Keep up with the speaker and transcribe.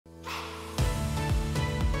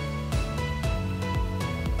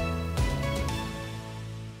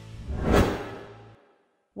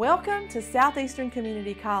Welcome to Southeastern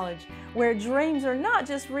Community College, where dreams are not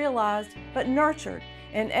just realized, but nurtured,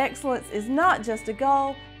 and excellence is not just a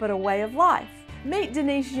goal, but a way of life. Meet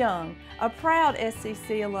Denise Young, a proud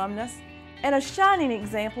SCC alumnus, and a shining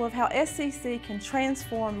example of how SCC can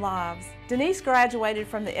transform lives. Denise graduated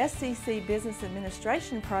from the SCC Business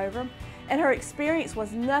Administration program, and her experience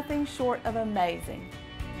was nothing short of amazing.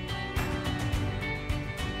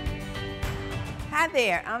 Hi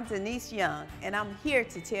there, I'm Denise Young, and I'm here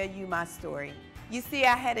to tell you my story. You see,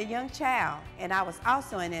 I had a young child, and I was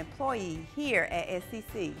also an employee here at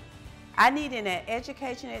SCC. I needed an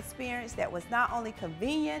education experience that was not only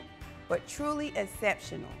convenient, but truly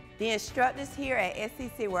exceptional. The instructors here at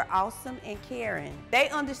SCC were awesome and caring. They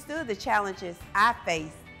understood the challenges I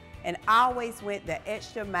faced and always went the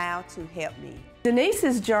extra mile to help me.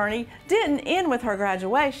 Denise's journey didn't end with her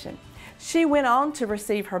graduation. She went on to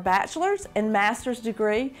receive her bachelor's and master's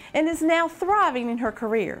degree and is now thriving in her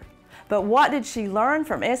career. But what did she learn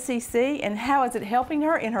from SCC, and how is it helping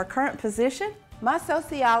her in her current position? My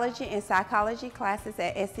sociology and psychology classes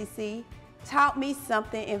at SCC taught me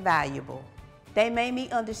something invaluable. They made me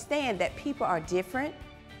understand that people are different.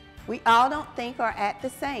 We all don't think or act the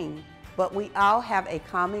same, but we all have a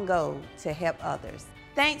common goal to help others.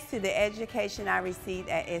 Thanks to the education I received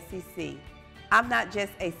at SCC, I'm not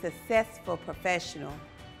just a successful professional,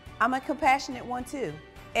 I'm a compassionate one too.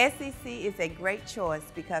 SCC is a great choice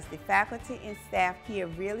because the faculty and staff here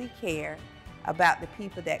really care about the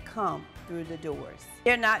people that come through the doors.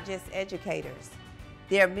 They're not just educators,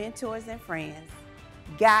 they're mentors and friends,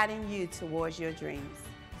 guiding you towards your dreams.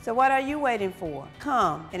 So what are you waiting for?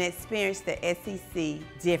 Come and experience the SCC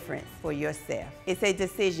difference for yourself. It's a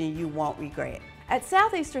decision you won't regret. At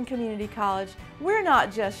Southeastern Community College, we're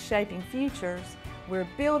not just shaping futures, we're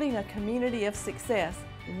building a community of success,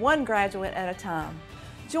 one graduate at a time.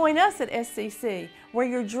 Join us at SCC, where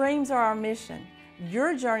your dreams are our mission.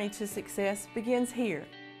 Your journey to success begins here.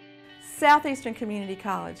 Southeastern Community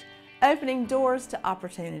College, opening doors to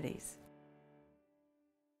opportunities.